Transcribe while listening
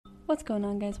What's going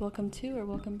on, guys? Welcome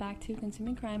back to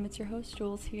Consuming Crime. It's your host,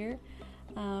 Jules, here.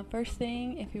 First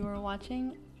thing, if you were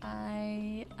watching,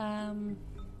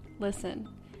 listen,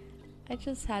 I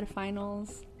just had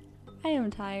finals. I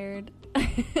am tired.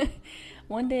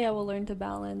 One day I will learn to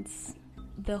balance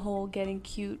the whole getting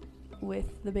cute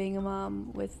with the being a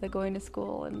mom, with the going to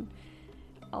school and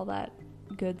all that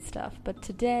good stuff. But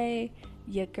today,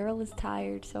 your girl is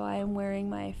tired, so I am wearing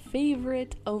my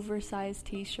favorite oversized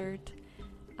t-shirt.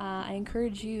 I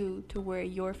encourage you to wear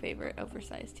your favorite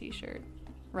oversized t-shirt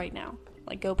right now.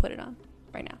 Like, go put it on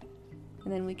right now.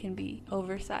 And then we can be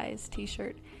oversized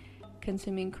t-shirt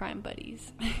consuming crime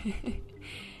buddies.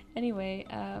 Anyway,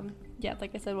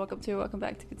 like I said, welcome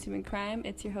back to Consuming Crime.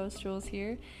 It's your host, Jules,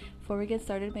 here. Before we get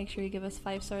started, make sure you give us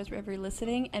 5 stars wherever you're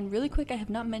listening. And really quick, I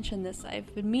have not mentioned this.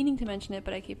 I've been meaning to mention it,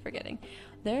 but I keep forgetting.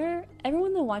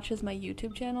 Everyone that watches my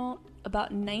YouTube channel,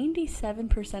 about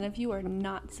 97% of you are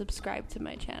not subscribed to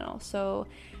my channel. So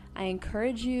I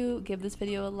encourage you, give this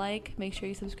video a like. Make sure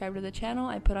you subscribe to the channel.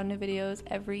 I put on new videos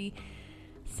every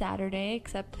Saturday,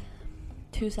 except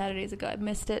 2 Saturdays ago I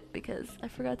missed it because I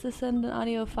forgot to send an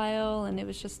audio file and it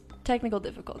was just technical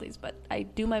difficulties, but I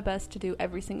do my best to do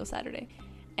every single Saturday.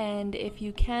 And if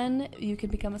you can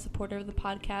become a supporter of the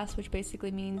podcast, which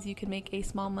basically means you can make a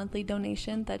small monthly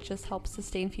donation that just helps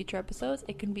sustain future episodes.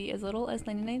 It can be as little as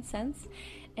 99 cents.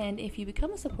 And if you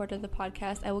become a supporter of the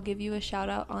podcast, I will give you a shout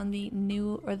out on the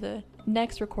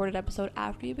next recorded episode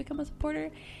after you become a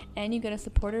supporter. And you get a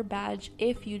supporter badge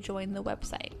if you join the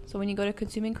website. So when you go to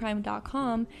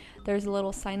consumingcrime.com, there's a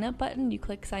little sign up button. You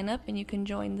click sign up and you can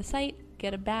join the site,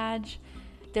 get a badge.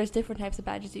 There's different types of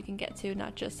badges you can get to,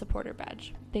 not just supporter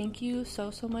badge. Thank you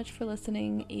so much for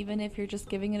listening. Even if you're just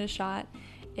giving it a shot,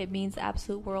 it means the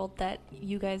absolute world that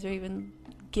you guys are even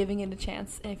giving it a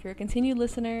chance. And if you're a continued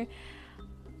listener,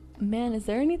 man, is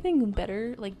there anything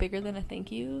better, bigger than a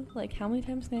thank you? How many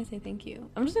times can I say thank you?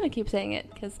 I'm just gonna keep saying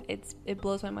it because it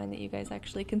blows my mind that you guys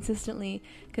actually consistently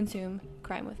consume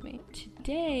crime with me.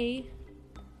 Today,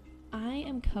 I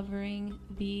am covering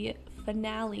the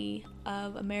finale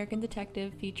of American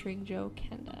Detective featuring Joe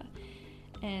Kenda.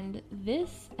 And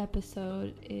this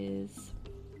episode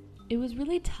it was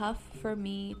really tough for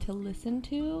me to listen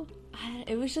to.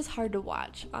 It was just hard to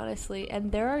watch, honestly.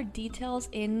 And there are details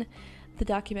in the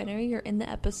documentary or in the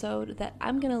episode that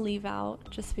I'm gonna leave out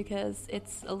just because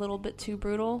it's a little bit too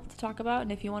brutal to talk about.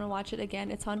 And if you want to watch it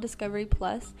again, it's on Discovery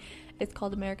Plus. It's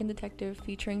called American Detective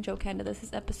featuring Joe Kenda. This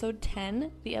is episode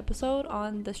 10. The episode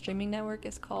on the streaming network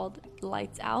is called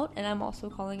Lights Out, and I'm also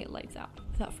calling it Lights Out.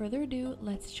 Without further ado,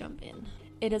 let's jump in.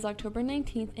 It is October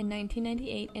 19th in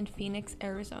 1998 in Phoenix,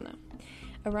 Arizona.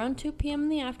 Around 2 p.m. in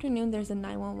the afternoon, there's a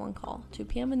 911 call. 2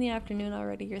 p.m. in the afternoon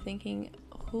already, you're thinking,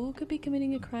 who could be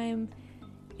committing a crime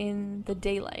in the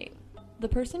daylight? The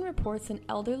person reports an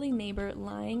elderly neighbor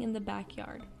lying in the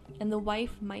backyard, and the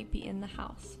wife might be in the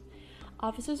house.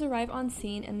 Officers arrive on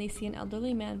scene and they see an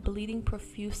elderly man bleeding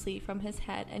profusely from his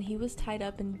head, and he was tied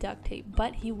up in duct tape,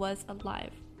 but he was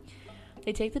alive.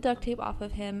 They take the duct tape off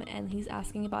of him and he's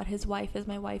asking about his wife. Is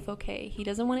my wife okay? He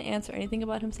doesn't want to answer anything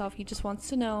about himself. He just wants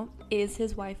to know, is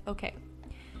his wife okay?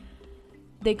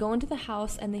 They go into the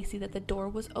house and they see that the door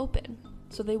was open,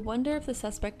 so they wonder if the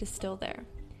suspect is still there.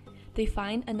 They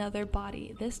find another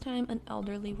body, this time an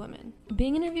elderly woman.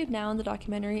 Being interviewed now in the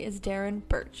documentary is Darren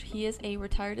Birch. He is a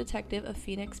retired detective of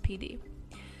Phoenix PD.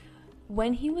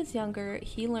 When he was younger,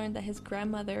 he learned that his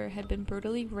grandmother had been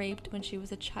brutally raped when she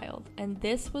was a child, and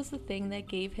this was the thing that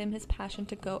gave him his passion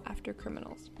to go after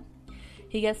criminals.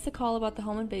 He gets the call about the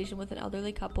home invasion with an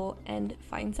elderly couple and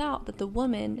finds out that the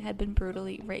woman had been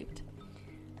brutally raped.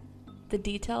 The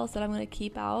details that I'm going to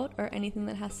keep out are anything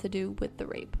that has to do with the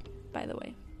rape, by the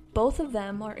way. Both of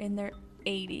them are in their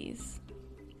 80s.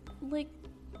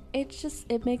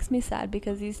 It makes me sad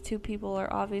because these two people are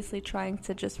obviously trying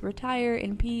to just retire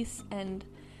in peace and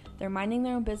they're minding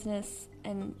their own business,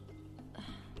 and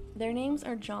their names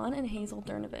are John and Hazel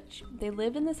Durnovich. They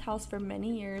lived in this house for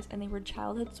many years and they were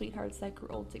childhood sweethearts that grew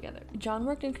old together. John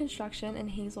worked in construction and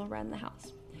Hazel ran the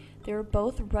house. They were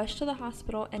both rushed to the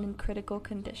hospital and in critical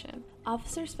condition.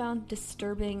 Officers found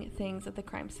disturbing things at the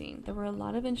crime scene. There were a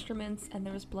lot of instruments and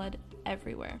there was blood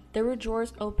everywhere. There were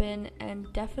drawers open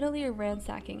and definitely a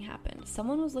ransacking happened.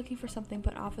 Someone was looking for something,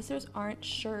 but officers aren't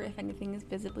sure if anything is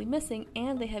visibly missing,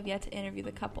 and they have yet to interview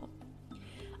the couple.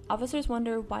 Officers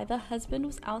wonder why the husband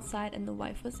was outside and the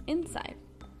wife was inside.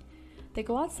 They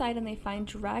go outside and they find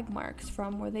drag marks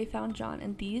from where they found John,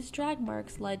 and these drag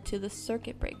marks led to the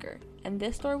circuit breaker, and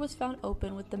this door was found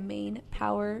open with the main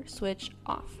power switch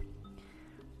off.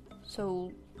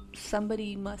 So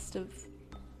somebody must have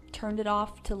turned it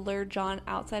off to lure John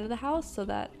outside of the house so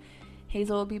that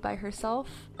Hazel would be by herself.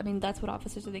 I mean, that's what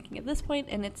officers are thinking at this point,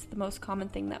 and it's the most common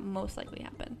thing that most likely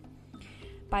happened.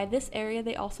 By this area,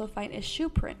 they also find a shoe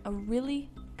print, a really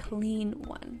clean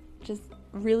one, just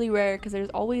really rare because there's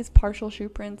always partial shoe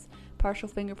prints, partial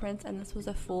fingerprints, and this was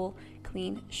a full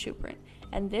clean shoe print.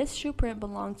 And this shoe print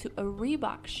belonged to a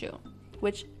Reebok shoe,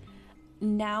 which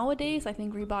nowadays I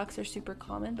think Reeboks are super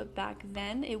common, but back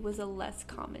then it was a less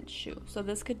common shoe, so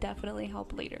this could definitely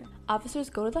help later.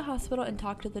 Officers go to the hospital and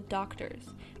talk to the doctors.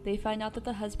 They find out that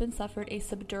the husband suffered a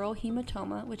subdural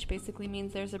hematoma, which basically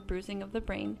means there's a bruising of the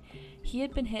brain. He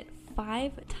had been hit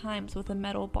 5 times with a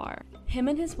metal bar. Him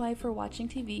and his wife were watching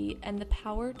TV and the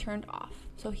power turned off.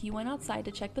 So he went outside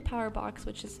to check the power box,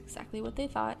 which is exactly what they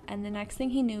thought, and the next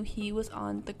thing he knew, he was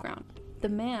on the ground. The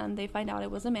man, they find out it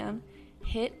was a man,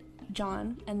 hit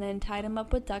John and then tied him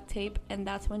up with duct tape, and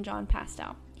that's when John passed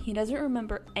out. He doesn't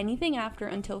remember anything after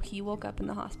until he woke up in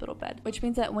the hospital bed, which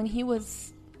means that when he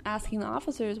was asking the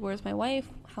officers, where's my wife?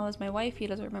 How is my wife? He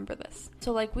doesn't remember this.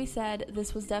 So like we said,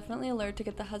 this was definitely an alert to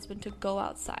get the husband to go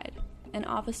outside. And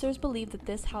officers believe that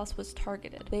this house was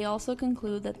targeted. They also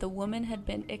conclude that the woman had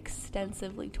been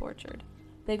extensively tortured.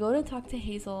 They go to talk to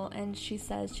Hazel, and she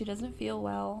says she doesn't feel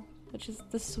well, which is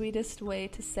the sweetest way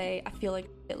to say, I feel like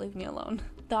shit, leave me alone.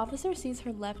 The officer sees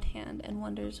her left hand and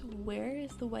wonders, where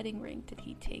is the wedding ring? Did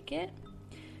he take it?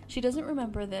 She doesn't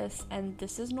remember this, and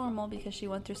this is normal because she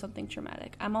went through something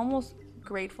traumatic. I'm almost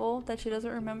grateful that she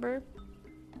doesn't remember.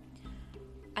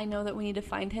 I know that we need to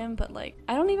find him, but like,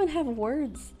 I don't even have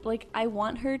words. Like, I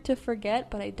want her to forget,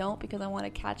 but I don't because I want to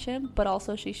catch him, but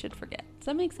also she should forget. Does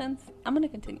that make sense? I'm going to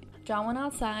continue. John went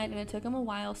outside and it took him a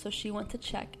while, so she went to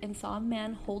check and saw a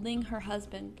man holding her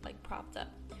husband, like, propped up.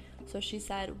 So she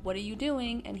said, what are you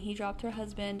doing? And he dropped her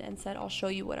husband and said, I'll show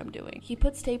you what I'm doing. He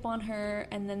puts tape on her,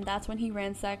 and then that's when he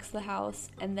ransacks the house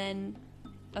and then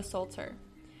assaults her.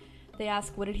 They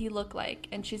ask, what did he look like?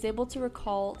 And she's able to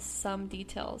recall some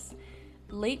details.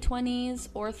 Late 20s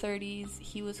or 30s,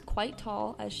 he was quite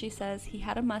tall, as she says. He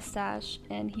had a mustache,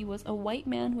 and he was a white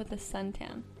man with a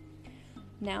suntan.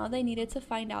 Now they needed to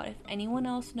find out if anyone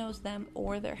else knows them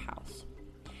or their house.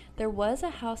 There was a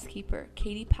housekeeper,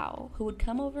 Katie Powell, who would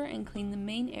come over and clean the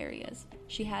main areas.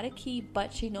 She had a key,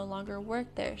 but she no longer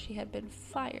worked there. She had been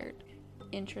fired.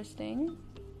 Interesting.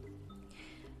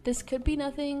 This could be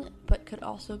nothing, but could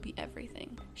also be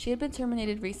everything. She had been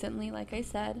terminated recently, like I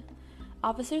said.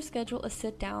 Officers schedule a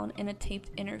sit-down and a taped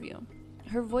interview.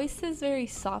 Her voice is very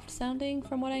soft-sounding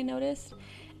from what I noticed,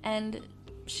 and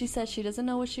she says she doesn't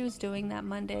know what she was doing that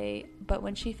Monday, but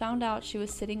when she found out, she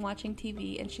was sitting watching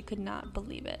TV and she could not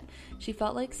believe it. She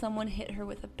felt like someone hit her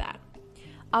with a bat.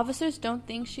 Officers don't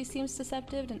think she seems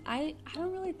deceptive, and I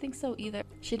don't really think so either.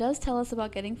 She does tell us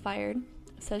about getting fired,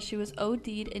 says she was OD'd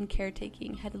in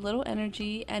caretaking, had little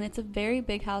energy, and it's a very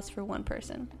big house for one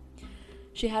person.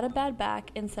 She had a bad back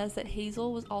and says that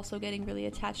Hazel was also getting really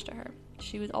attached to her.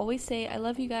 She would always say, I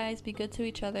love you guys, be good to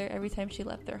each other every time she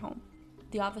left their home.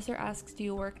 The officer asks, do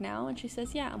you work now? And she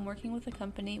says, yeah, I'm working with a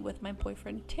company with my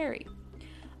boyfriend, Terry.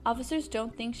 Officers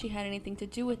don't think she had anything to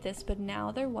do with this, but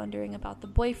now they're wondering about the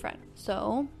boyfriend.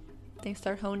 So they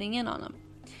start honing in on him.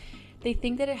 They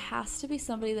think that it has to be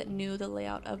somebody that knew the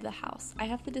layout of the house. I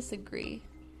have to disagree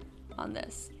on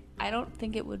this. I don't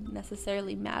think it would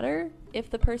necessarily matter if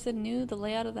the person knew the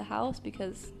layout of the house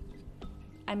because,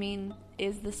 I mean,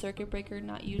 is the circuit breaker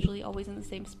not usually always in the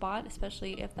same spot,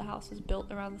 especially if the house was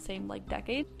built around the same,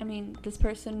 decade? I mean, this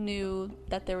person knew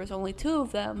that there was only 2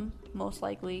 of them, most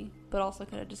likely, but also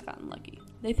could have just gotten lucky.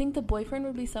 They think the boyfriend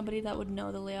would be somebody that would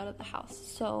know the layout of the house,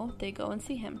 so they go and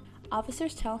see him.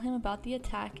 Officers tell him about the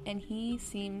attack, and he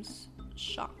seems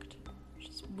shocked. Which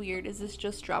is weird. Is this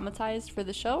just dramatized for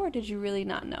the show, or did you really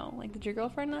not know? Did your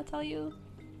girlfriend not tell you?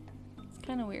 It's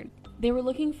kind of weird. They were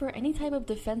looking for any type of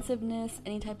defensiveness,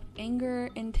 any type of anger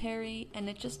in Terry, and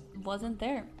it just wasn't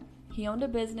there. He owned a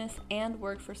business and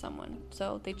worked for someone,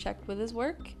 so they checked with his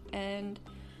work, and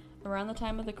around the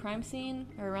time of the crime scene,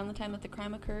 or around the time that the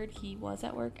crime occurred, he was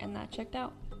at work, and that checked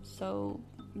out. So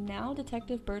now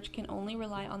Detective Birch can only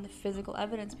rely on the physical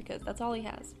evidence because that's all he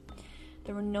has.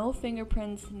 There were no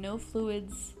fingerprints, no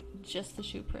fluids, just the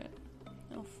shoe print.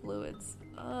 No fluids.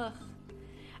 Ugh.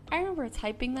 I remember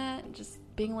typing that and just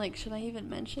being like, should I even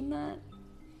mention that?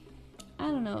 I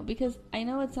don't know, because I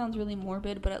know it sounds really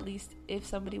morbid, but at least if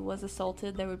somebody was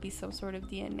assaulted, there would be some sort of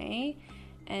DNA,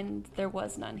 and there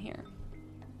was none here.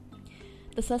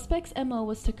 The suspect's MO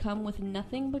was to come with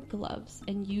nothing but gloves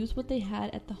and use what they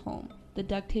had at the home. The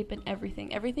duct tape and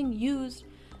everything. Everything used.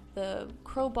 The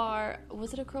crowbar,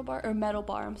 was it a crowbar? Or metal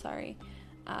bar, I'm sorry.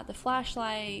 The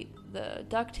flashlight, the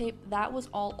duct tape, that was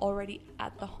all already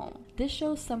at the home. This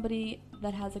shows somebody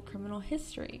that has a criminal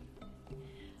history.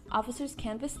 Officers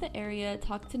canvassed the area,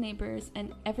 talked to neighbors,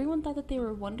 and everyone thought that they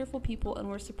were wonderful people and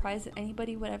were surprised that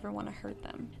anybody would ever want to hurt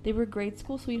them. They were grade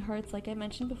school sweethearts, like I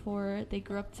mentioned before. They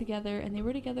grew up together, and they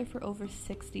were together for over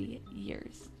 60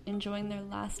 years, enjoying their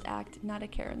last act, not a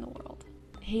care in the world.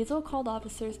 Hazel called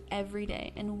officers every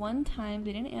day, and one time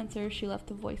they didn't answer, she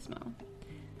left a voicemail.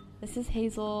 "This is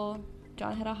Hazel.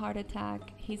 John had a heart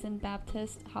attack. He's in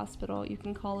Baptist Hospital. You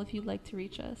can call if you'd like to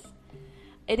reach us."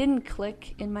 It didn't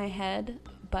click in my head,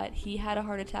 but he had a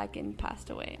heart attack and passed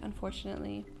away,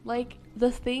 unfortunately. Like,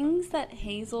 the things that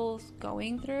Hazel's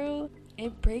going through,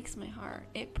 it breaks my heart.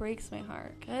 It breaks my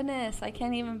heart. Goodness, I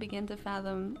can't even begin to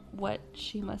fathom what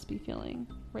she must be feeling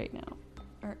right now,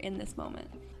 or in this moment.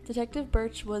 Detective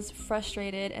Birch was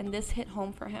frustrated, and this hit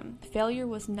home for him. Failure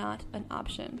was not an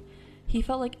option. He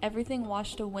felt like everything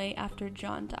washed away after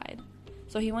John died.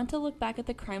 So he went to look back at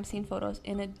the crime scene photos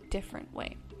in a different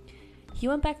way. He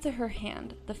went back to her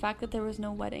hand, the fact that there was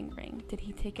no wedding ring. Did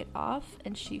he take it off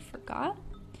and she forgot?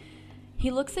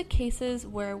 He looks at cases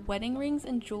where wedding rings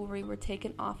and jewelry were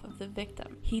taken off of the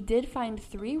victim. He did find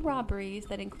 3 robberies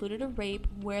that included a rape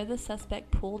where the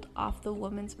suspect pulled off the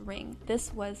woman's ring.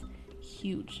 This was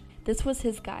huge. This was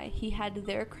his guy. He had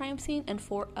their crime scene and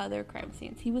 4 other crime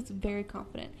scenes. He was very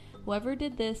confident. Whoever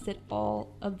did this did all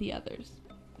of the others.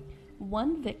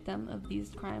 One victim of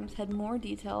these crimes had more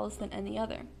details than any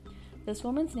other. This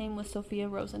woman's name was Sophia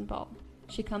Rosenbaum.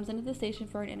 She comes into the station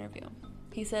for an interview.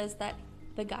 He says that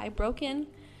the guy broke in,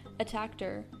 attacked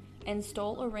her, and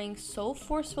stole a ring so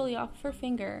forcefully off of her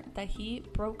finger that he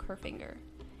broke her finger.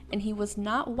 And he was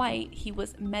not white, he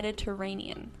was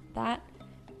Mediterranean. That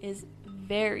is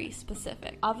very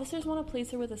specific. Officers want to place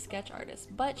her with a sketch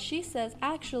artist, but she says,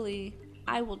 actually,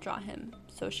 I will draw him.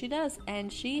 So she does,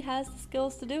 and she has the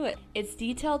skills to do it. It's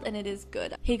detailed and it is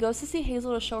good. He goes to see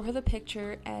Hazel to show her the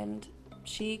picture, and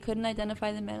she couldn't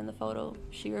identify the man in the photo.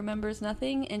 She remembers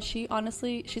nothing, and she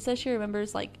says she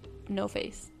remembers, like, no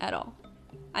face at all.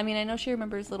 I mean, I know she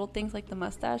remembers little things like the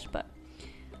mustache, but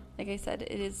like I said,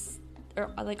 it is, or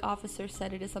like officers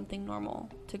said, it is something normal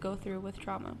to go through with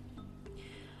trauma.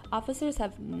 Officers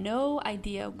have no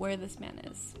idea where this man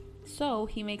is. So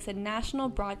he makes a national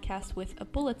broadcast with a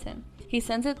bulletin. He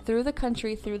sends it through the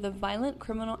country through the Violent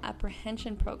Criminal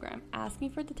Apprehension Program,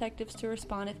 asking for detectives to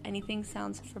respond if anything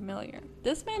sounds familiar.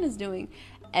 This man is doing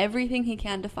everything he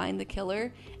can to find the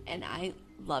killer, and I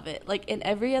love it. Like, in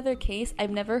every other case, I've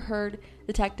never heard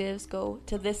detectives go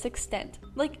to this extent.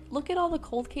 Like, look at all the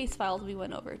cold case files we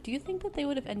went over. Do you think that they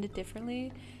would have ended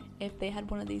differently if they had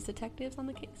one of these detectives on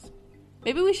the case?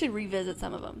 Maybe we should revisit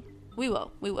some of them. We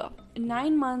will.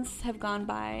 9 months have gone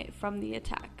by from the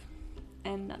attack,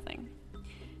 and nothing.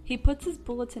 He puts his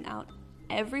bulletin out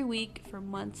every week for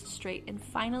months straight, and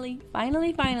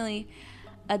finally,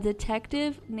 a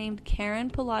detective named Karen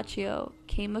Palacio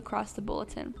came across the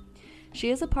bulletin. She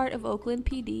is a part of Oakland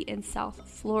PD in South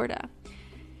Florida.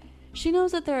 She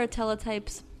knows that there are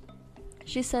teletypes.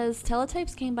 She says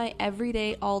teletypes came by every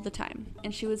day all the time,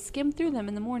 and she would skim through them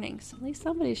in the mornings. At least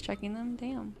somebody's checking them,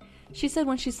 damn. She said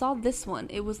when she saw this one,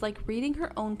 it was like reading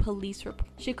her own police report.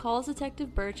 She calls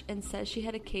Detective Birch and says she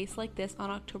had a case like this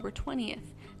on October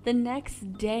 20th, the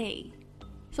next day.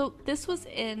 So this was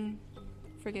in,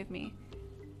 forgive me,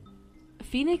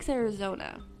 Phoenix,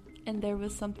 Arizona, and there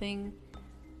was something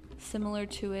similar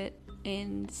to it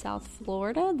in South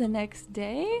Florida the next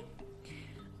day.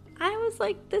 I was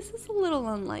like, this is a little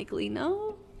unlikely,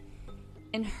 no?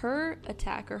 In her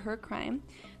attack or her crime,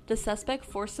 the suspect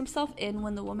forced himself in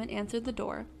when the woman answered the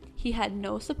door. He had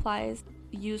no supplies,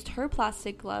 used her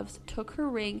plastic gloves, took her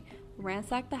ring,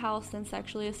 ransacked the house, and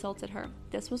sexually assaulted her.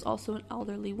 This was also an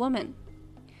elderly woman.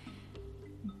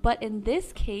 But in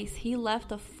this case, he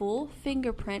left a full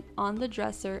fingerprint on the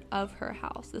dresser of her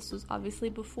house. This was obviously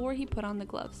before he put on the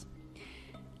gloves.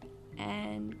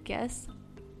 And guess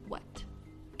what?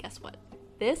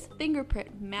 This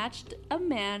fingerprint matched a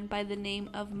man by the name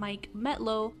of Mike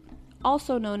Metlow,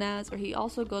 also known as, or he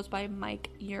also goes by Mike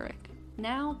Urich.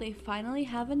 Now they finally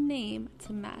have a name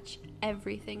to match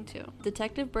everything to.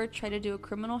 Detective Birch tried to do a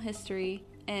criminal history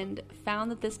and found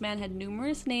that this man had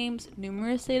numerous names,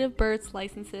 numerous date of births,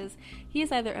 licenses. He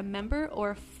is either a member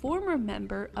or a former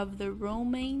member of the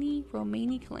Romani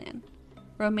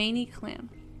clan.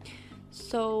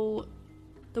 So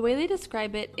the way they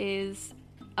describe it is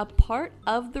a part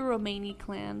of the Romani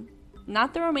clan,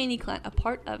 not the Romani clan, a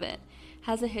part of it,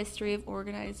 has a history of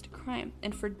organized crime.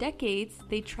 And for decades,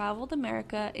 they traveled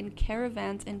America in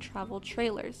caravans and travel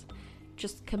trailers,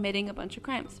 just committing a bunch of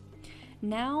crimes.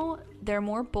 Now, they're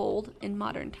more bold in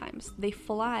modern times. They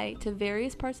fly to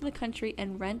various parts of the country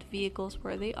and rent vehicles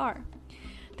where they are.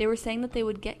 They were saying that they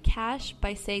would get cash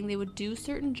by saying they would do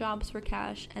certain jobs for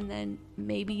cash and then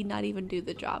maybe not even do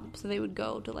the job. So they would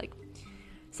go to like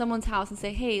someone's house and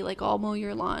say, hey, like, I'll mow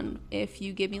your lawn if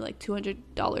you give me like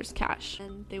 $200 cash.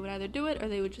 And they would either do it or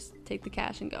they would just take the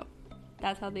cash and go.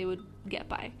 That's how they would get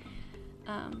by.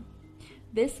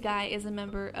 This guy is a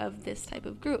member of this type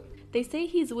of group. They say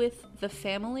he's with the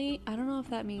family. I don't know if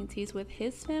that means he's with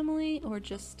his family or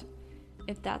just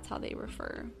if that's how they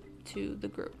refer to the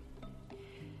group.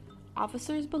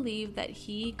 Officers believe that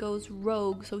he goes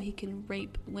rogue so he can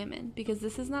rape women because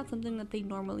this is not something that they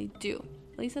normally do.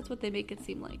 At least that's what they make it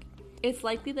seem like. It's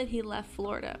likely that he left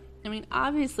Florida. I mean,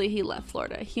 obviously he left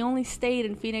Florida. He only stayed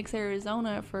in Phoenix,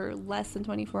 Arizona for less than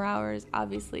 24 hours.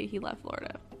 Obviously he left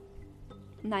Florida.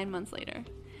 9 months later.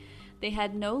 They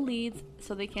had no leads,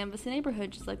 so they canvassed the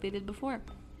neighborhood just like they did before.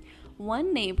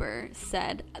 One neighbor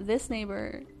said, this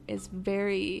neighbor is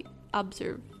very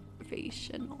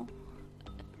observational.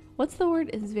 What's the word?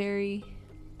 Is very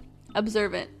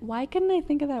observant. Why couldn't I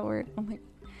think of that word? Oh my,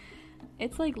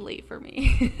 it's like late for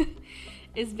me.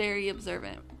 Is very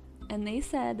observant. And they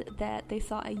said that they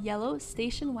saw a yellow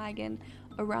station wagon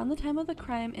around the time of the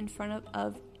crime in front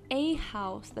of a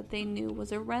house that they knew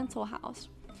was a rental house.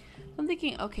 I'm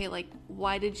thinking, okay, like,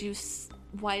 why did you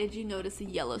notice a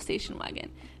yellow station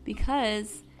wagon?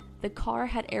 Because the car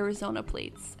had Arizona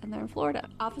plates and they're in Florida.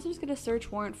 Officers get a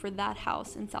search warrant for that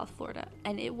house in South Florida,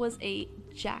 and it was a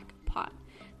jackpot.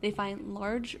 They find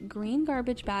large green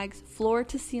garbage bags floor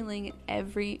to ceiling in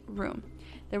every room.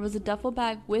 There was a duffel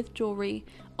bag with jewelry,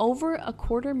 over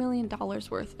 $250,000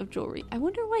 worth of jewelry. I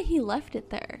wonder why he left it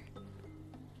there.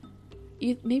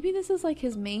 Maybe this is like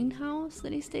his main house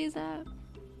that he stays at?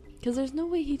 Because there's no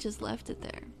way he just left it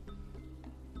there.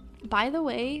 By the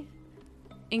way,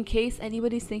 in case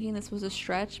anybody's thinking this was a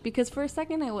stretch, because for a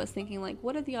second I was thinking, like,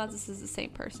 what are the odds this is the same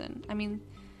person? I mean,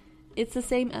 it's the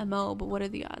same MO, but what are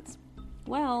the odds?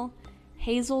 Well,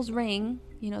 Hazel's ring,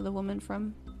 the woman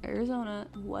from Arizona,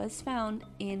 was found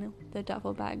in the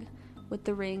duffel bag with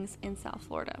the rings in South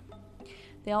Florida.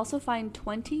 They also find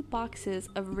 20 boxes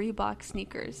of Reebok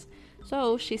sneakers.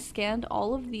 So she scanned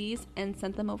all of these and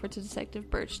sent them over to Detective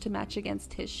Birch to match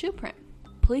against his shoe print.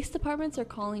 Police departments are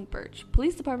calling Birch.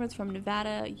 Police departments from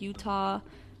Nevada, Utah,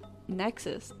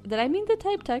 Nexus. Did I mean to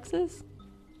type Texas?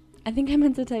 I think I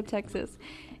meant to type Texas.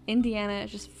 Indiana,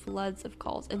 just floods of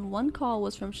calls, and one call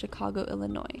was from Chicago,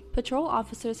 Illinois. Patrol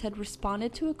officers had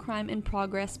responded to a crime in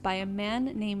progress by a man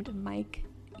named Mike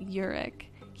Urich.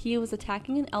 He was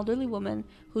attacking an elderly woman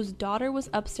whose daughter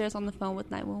was upstairs on the phone with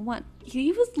 911.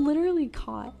 He was literally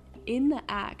caught in the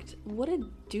act. What a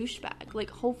douchebag.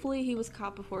 Like, hopefully he was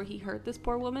caught before he hurt this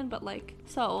poor woman, but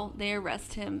so they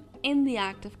arrest him in the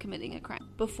act of committing a crime.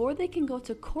 Before they can go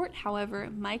to court, however,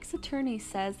 Mike's attorney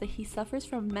says that he suffers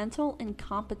from mental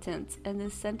incompetence and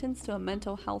is sentenced to a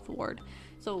mental health ward.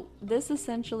 So this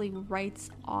essentially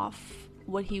writes off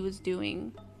what he was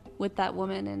doing with that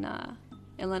woman in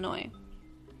Illinois.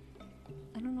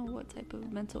 I don't know what type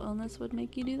of mental illness would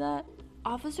make you do that.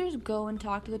 Officers go and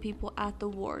talk to the people at the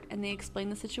ward, and they explain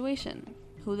the situation,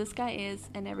 who this guy is,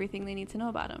 and everything they need to know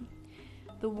about him.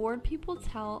 The ward people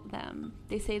tell them,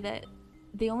 they say that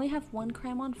they only have one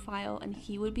crime on file, and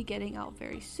he would be getting out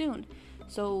very soon.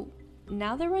 So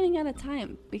now they're running out of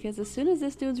time, because as soon as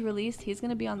this dude's released, he's going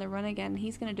to be on the run again.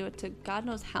 He's going to do it to God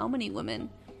knows how many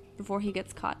women before he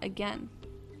gets caught again.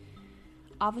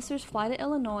 Officers fly to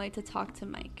Illinois to talk to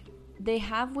Mike. They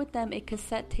have with them a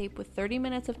cassette tape with 30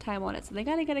 minutes of time on it, so they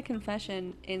gotta get a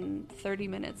confession in 30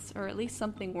 minutes, or at least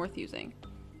something worth using.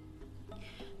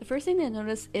 The first thing they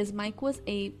notice is Mike was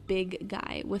a big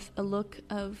guy with a look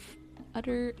of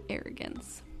utter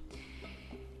arrogance.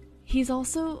 He's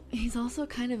also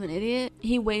kind of an idiot.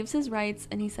 He waives his rights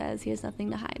and he says he has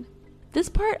nothing to hide. This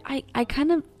part, I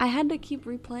had to keep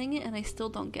replaying it and I still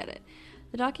don't get it.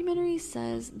 The documentary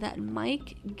says that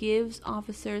Mike gives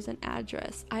officers an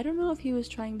address. I don't know if he was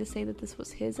trying to say that this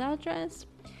was his address,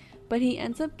 but he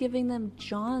ends up giving them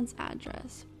John's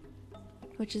address,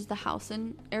 which is the house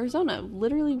in Arizona,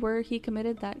 literally where he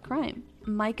committed that crime.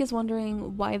 Mike is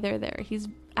wondering why they're there. He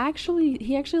actually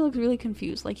looks really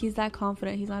confused, like he's that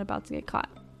confident he's not about to get caught.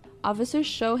 Officers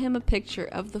show him a picture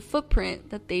of the footprint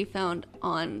that they found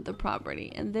on the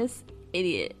property, and this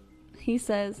idiot, he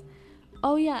says,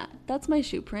 "Oh yeah, that's my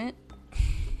shoe print."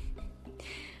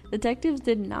 Detectives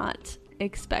did not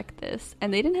expect this,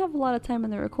 and they didn't have a lot of time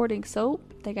in the recording, so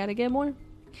they gotta get more.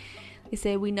 They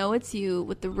say, "We know it's you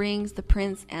with the rings, the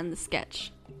prints, and the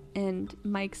sketch." And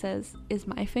Mike says, "Is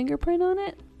my fingerprint on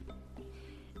it?"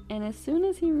 And as soon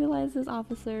as he realizes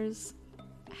officers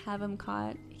have him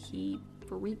caught, he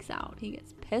freaks out. He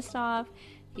gets pissed off.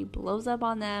 He blows up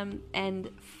on them, and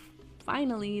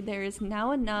finally, there is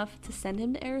now enough to send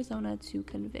him to Arizona to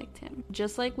convict him.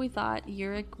 Just like we thought,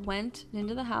 Uric went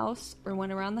into the house, or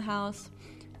went around the house,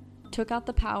 took out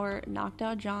the power, knocked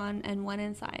out John, and went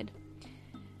inside.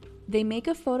 They make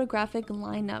a photographic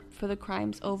lineup for the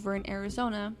crimes over in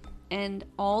Arizona, and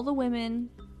all the women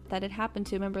that it happened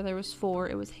to, remember there was 4,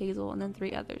 it was Hazel and then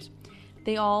 3 others.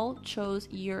 They all chose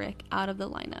Uric out of the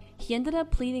lineup. He ended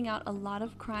up pleading out a lot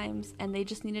of crimes, and they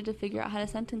just needed to figure out how to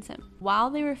sentence him.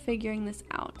 While they were figuring this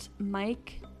out,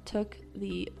 Mike took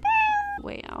the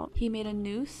way out. He made a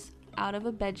noose out of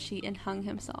a bedsheet and hung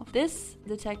himself. This,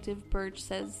 Detective Birch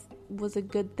says, was a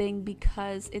good thing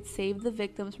because it saved the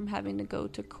victims from having to go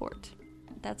to court.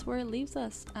 That's where it leaves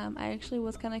us. I actually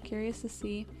was kind of curious to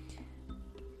see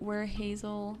where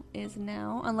Hazel is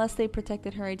now, unless they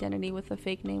protected her identity with a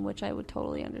fake name, which I would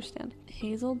totally understand.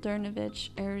 Hazel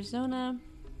Durnovich, Arizona.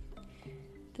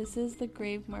 This is the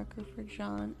grave marker for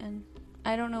John, and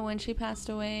I don't know when she passed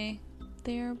away.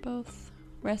 They are both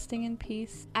resting in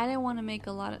peace. I didn't want to make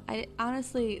a lot of...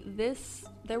 honestly,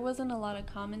 there wasn't a lot of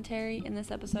commentary in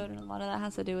this episode, and a lot of that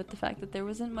has to do with the fact that there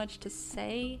wasn't much to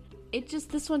say.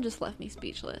 This one just left me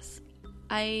speechless.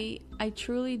 I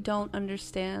truly don't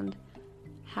understand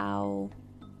how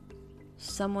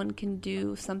someone can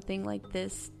do something like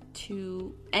this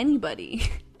to anybody.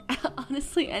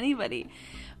 Honestly, anybody.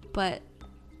 But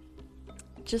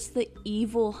just the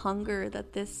evil hunger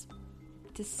that this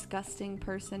disgusting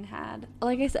person had.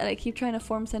 Like I said, I keep trying to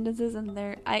form sentences, and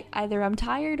either I'm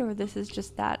tired or this is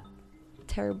just that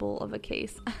terrible of a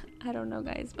case. I don't know,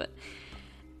 guys, but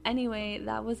anyway,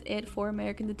 that was it for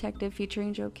American Detective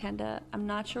featuring Joe Kenda. I'm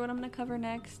not sure what I'm going to cover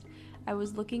next. I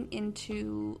was looking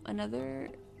into another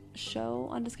show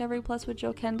on Discovery Plus with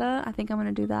Joe Kenda. I think I'm going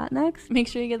to do that next. Make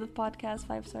sure you give the podcast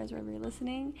 5 stars wherever you're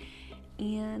listening.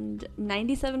 And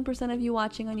 97% of you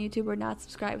watching on YouTube are not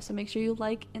subscribed, so make sure you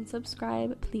like and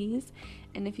subscribe, please.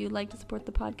 And if you'd like to support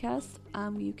the podcast,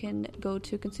 you can go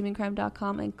to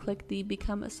consumingcrime.com and click the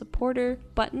Become a Supporter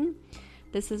button.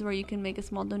 This is where you can make a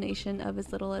small donation of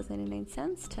as little as 99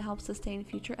 cents to help sustain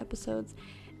future episodes,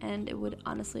 and it would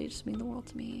honestly just mean the world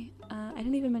to me. I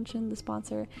didn't even mention the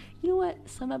sponsor. You know what?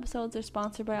 Some episodes are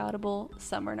sponsored by Audible,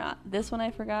 some are not. This one I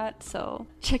forgot, so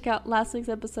check out last week's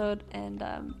episode and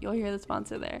you'll hear the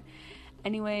sponsor there.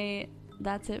 Anyway,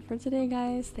 that's it for today,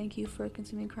 guys. Thank you for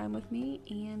consuming crime with me,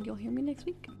 and you'll hear me next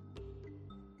week.